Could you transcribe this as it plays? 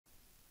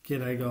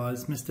G'day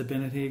guys, Mr.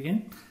 Bennett here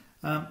again.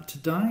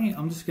 Today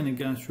I'm just going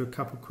to go through a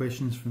couple of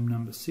questions from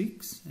number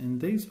 6, and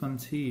these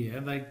ones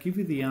here, they give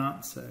you the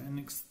answer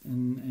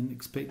and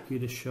expect you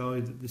to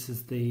show that this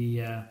is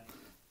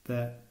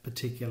that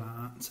particular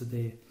answer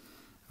there.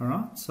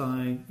 Alright,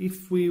 so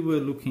if we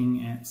were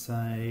looking at,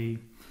 say,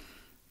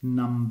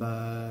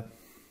 number,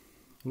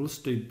 well, let's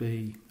do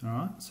B.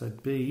 Alright, so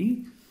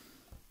B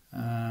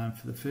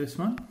for the first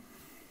one.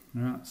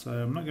 Alright, so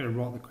I'm not going to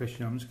write the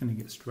question, I'm just going to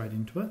get straight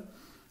into it.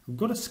 I've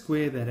got to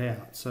square that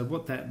out. So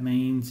what that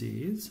means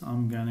is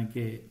I'm going to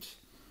get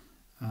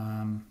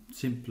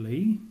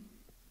simply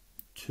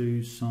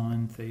 2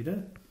 sine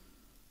theta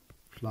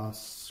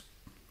plus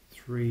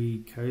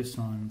 3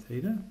 cosine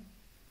theta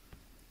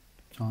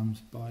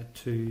times by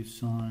 2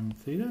 sine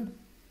theta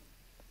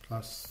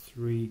plus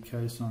 3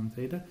 cosine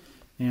theta.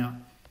 Now,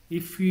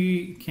 if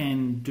you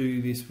can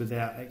do this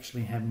without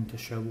actually having to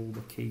show all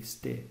the key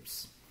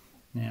steps,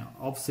 now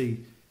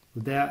obviously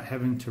without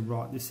having to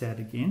write this out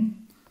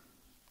again,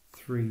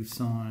 3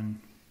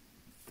 sine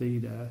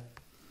theta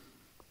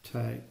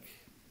 3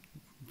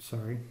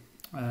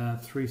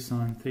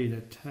 sine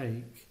theta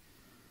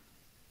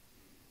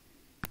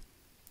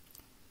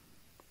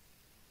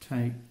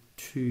take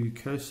 2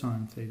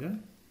 cosine theta.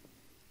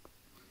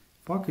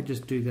 If I could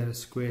just do that as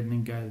squared and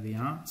then go to the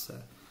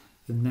answer,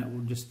 then that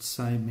will just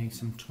save me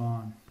some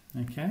time.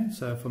 Okay,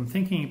 so if I'm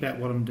thinking about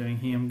what I'm doing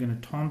here, I'm going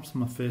to times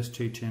my first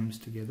two terms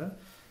together.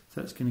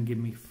 So that's going to give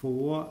me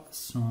 4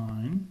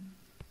 sine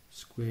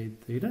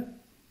squared theta.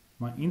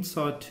 My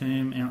inside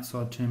term,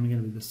 outside term are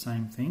going to be the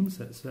same thing,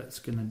 so that's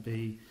going to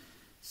be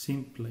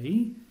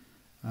simply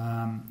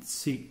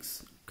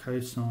 6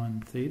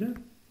 cosine theta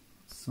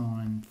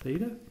sine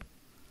theta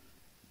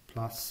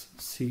plus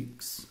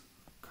 6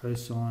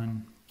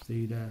 cosine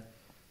theta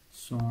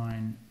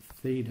sine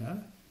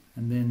theta,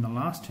 and then the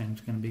last term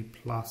is going to be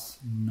plus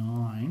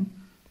 9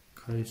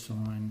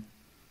 cosine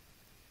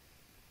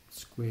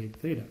squared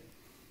theta.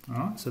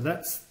 Alright, so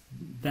that's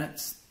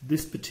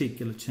this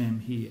particular term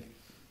here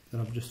that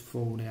I've just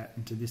folded out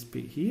into this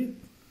bit here.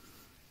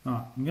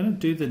 Alright, I'm going to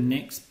do the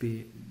next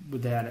bit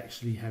without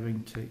actually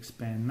having to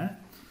expand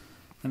that.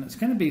 And it's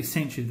going to be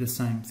essentially the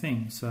same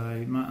thing.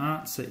 So my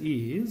answer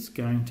is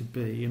going to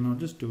be, and I'll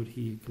just do it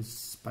here because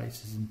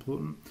space is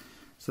important.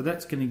 So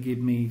that's going to give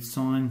me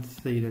sine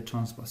theta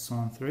times by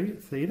sine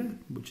theta,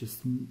 which is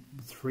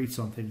 3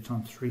 sine theta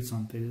times 3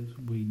 sine theta,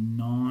 will be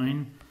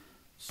 9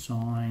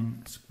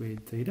 sine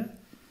squared theta.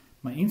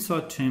 My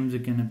inside terms are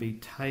going to be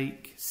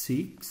take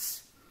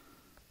 6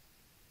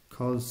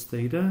 cos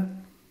theta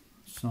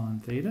sine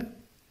theta,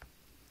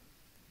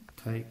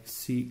 take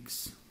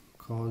 6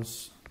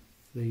 cos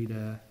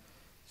theta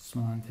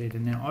sine theta.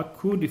 Now I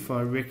could, if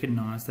I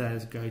recognise that,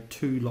 as go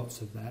 2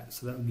 lots of that,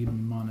 so that will give me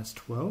minus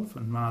 12,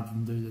 and rather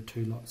than do the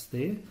 2 lots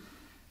there,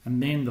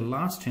 and then the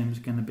last term is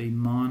going to be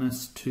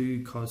minus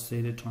 2 cos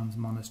theta times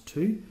minus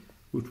 2,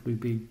 which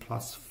would be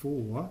plus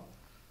 4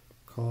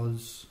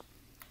 cos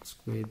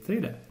squared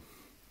theta.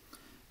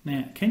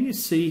 Now, can you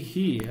see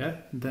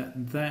here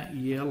that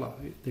yellow,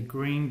 the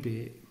green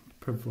bit,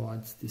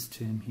 provides this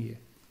term here?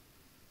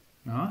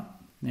 Right?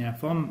 Now,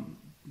 if I'm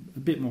a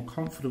bit more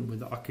confident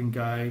with it, I can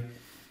go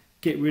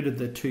get rid of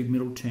the 2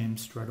 middle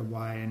terms straight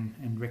away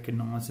and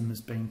recognise them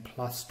as being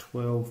plus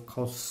 12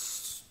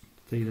 cos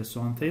theta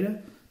sine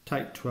theta,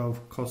 take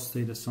 12 cos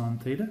theta sine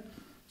theta.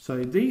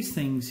 So these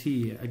things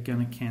here are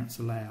going to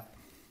cancel out.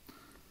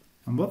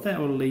 And what that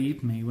will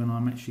leave me when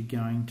I'm actually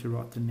going to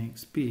write the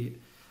next bit,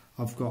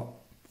 I've got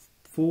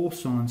 4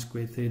 sine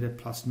squared theta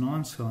plus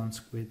 9 sine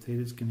squared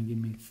theta is going to give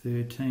me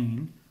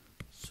 13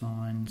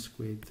 sine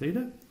squared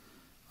theta.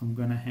 I'm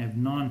going to have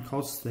 9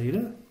 cos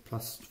theta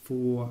plus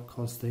 4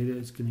 cos theta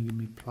is going to give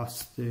me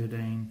plus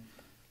 13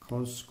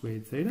 cos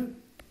squared theta.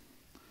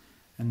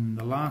 And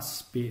the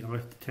last bit, I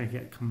have to take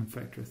out a common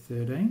factor of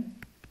 13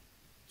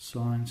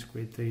 sine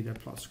squared theta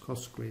plus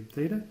cos squared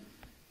theta.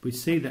 We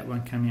see that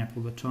one coming up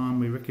all the time.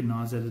 We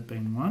recognise that as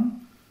being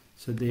 1.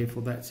 So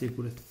therefore that's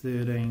equal to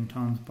 13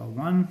 times by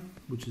 1,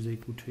 which is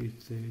equal to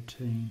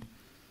 13.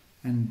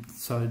 And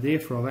so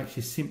therefore I've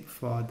actually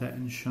simplified that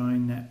and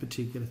shown that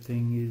particular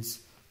thing is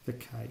the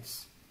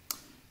case.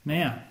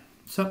 Now,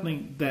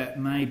 something that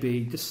may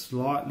be just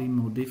slightly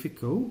more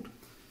difficult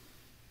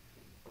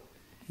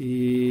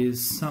is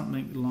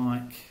something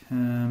like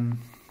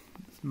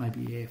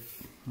maybe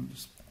F. I'll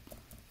just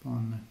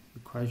find the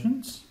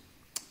equations.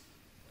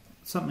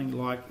 Something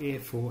like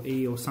F or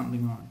E or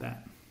something like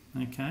that.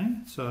 Okay,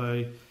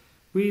 so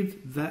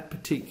with that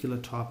particular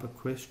type of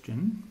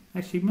question,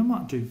 actually we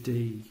might do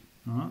D.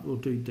 Alright, we'll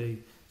do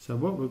D. So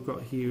what we've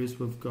got here is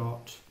we've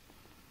got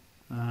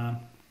no,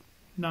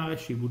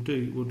 actually we'll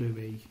do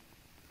E.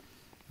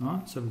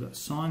 Alright, so we've got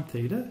sine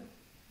theta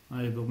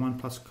over 1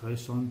 plus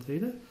cosine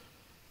theta.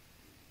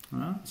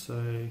 Alright,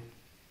 so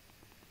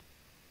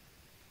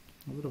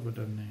what have I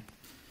done there?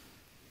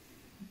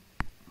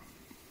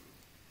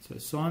 So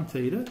sine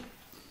theta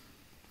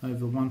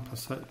over 1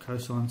 plus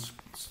cosine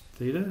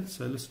theta.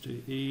 So let's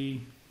do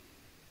E.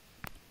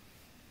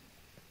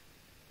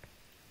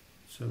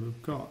 So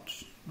we've got,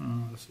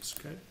 let's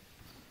escape.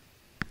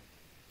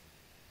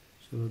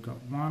 So we've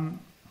got 1,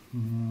 oh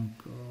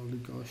golly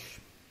gosh.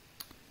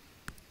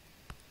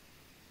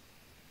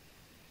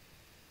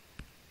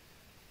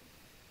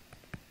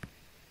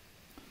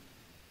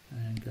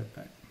 And go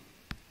back.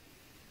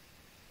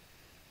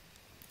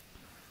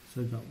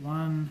 So we've got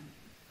 1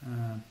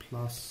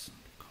 plus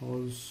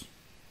cos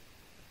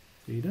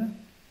theta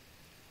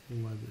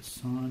all over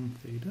sine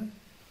theta.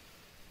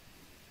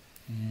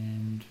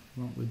 And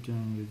what we're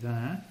doing with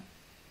that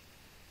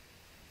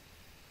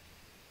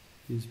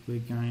is we're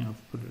going,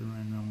 I've put it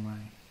around the wrong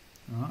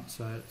way. Alright,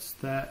 so it's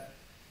that,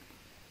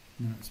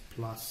 and then it's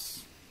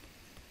plus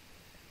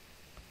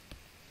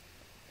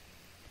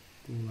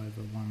all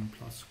over 1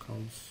 plus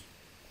cos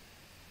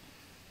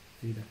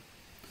theta.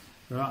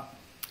 Right,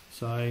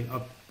 so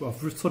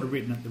I've sort of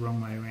written it the wrong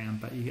way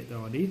around, but you get the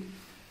idea.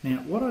 Now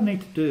what I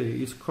need to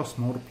do is cross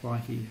multiply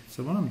here.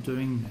 So when I'm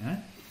doing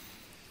that,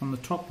 on the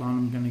top line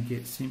I'm going to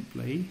get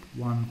simply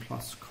 1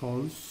 plus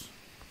cos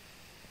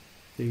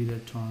theta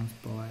times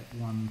by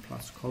 1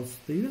 plus cos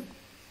theta.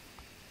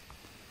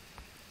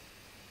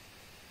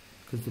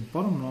 Because the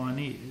bottom line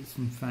is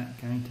in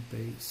fact going to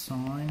be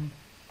sine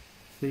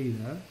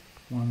theta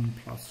 1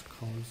 plus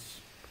cos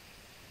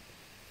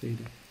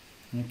theta.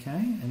 Okay,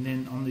 and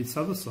then on this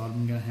other side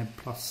I'm going to have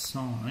plus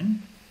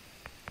sine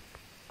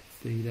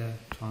theta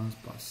times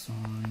by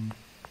sine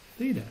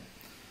theta.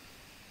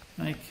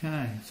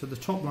 Okay, so the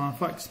top line,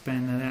 if I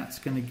expand that out, it's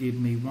going to give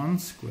me 1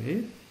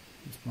 squared,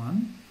 that's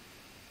 1.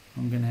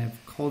 I'm going to have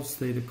cos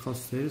theta,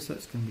 so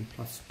that's going to be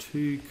plus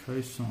 2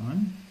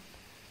 cosine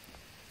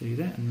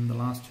theta, and then the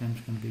last term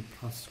is going to be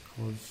plus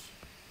cos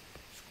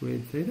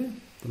squared theta.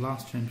 The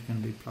last term is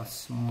going to be plus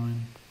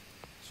sine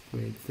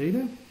squared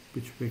theta,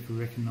 which we can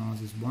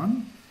recognise as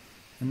 1.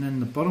 And then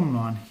the bottom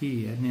line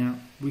here, now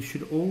we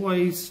should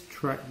always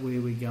track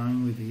where we're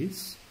going with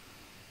this.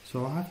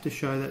 So I have to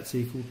show that's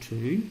equal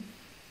to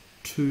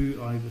 2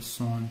 over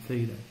sine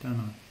theta, don't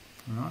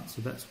I? Alright,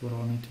 so that's what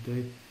I need to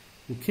do.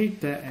 We'll keep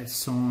that as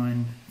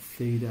sine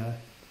theta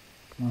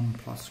 1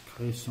 plus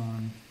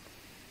cosine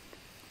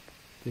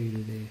theta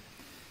there.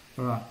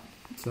 Alright,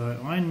 so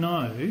I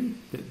know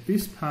that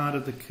this part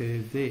of the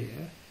curve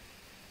there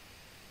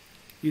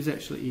is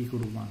actually equal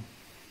to 1.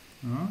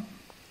 Alright,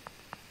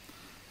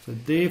 so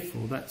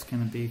therefore that's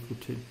going to be equal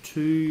to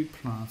 2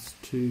 plus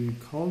 2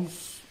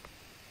 cos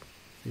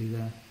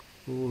theta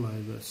all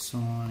over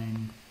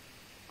sine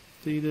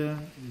theta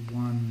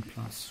 1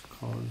 plus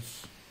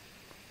cos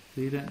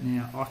theta.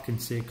 Now I can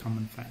see a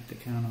common factor,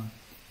 can't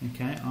I?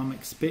 Okay, I'm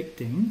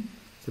expecting,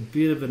 it's a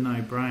bit of a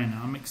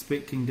no-brainer, I'm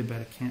expecting to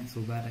better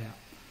cancel that out.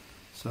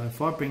 So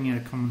if I bring out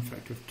a common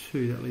factor of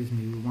 2, that leaves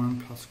me with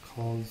 1 plus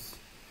cos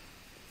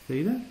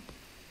theta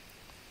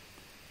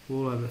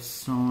all over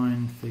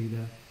sine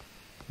theta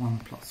 1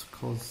 plus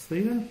cos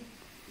theta.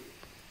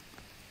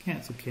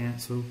 Cancel,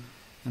 cancel.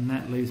 And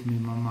that leaves me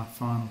on my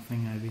final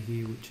thing over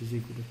here, which is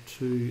equal to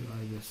 2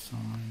 over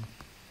sine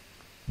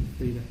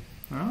theta.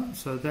 Alright,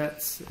 so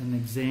that's an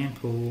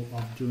example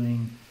of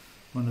doing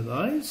one of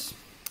those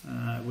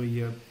where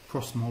you're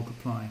cross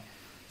multiplying.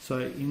 So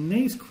in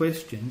these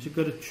questions, you've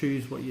got to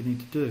choose what you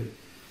need to do.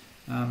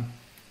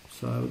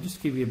 So I'll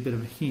just give you a bit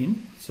of a hint.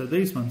 So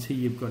these ones here,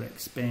 you've got to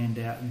expand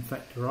out and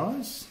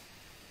factorise.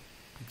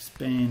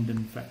 Expand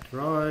and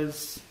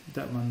factorise.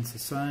 That one's the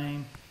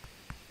same.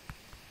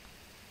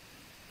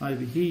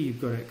 Over here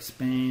you've got to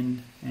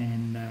expand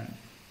and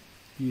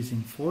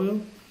using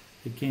FOIL.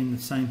 Again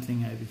the same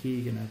thing over here,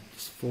 you're going to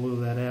just FOIL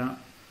that out.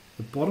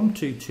 The bottom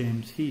two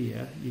terms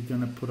here you're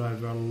going to put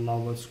over a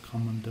lowest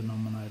common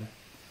denominator.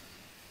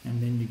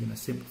 And then you're going to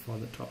simplify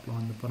the top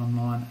line, the bottom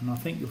line, and I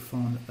think you'll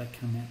find that they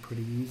come out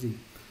pretty easy.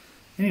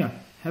 Anyway,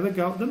 have a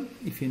go at them.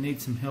 If you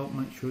need some help,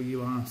 make sure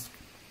you ask.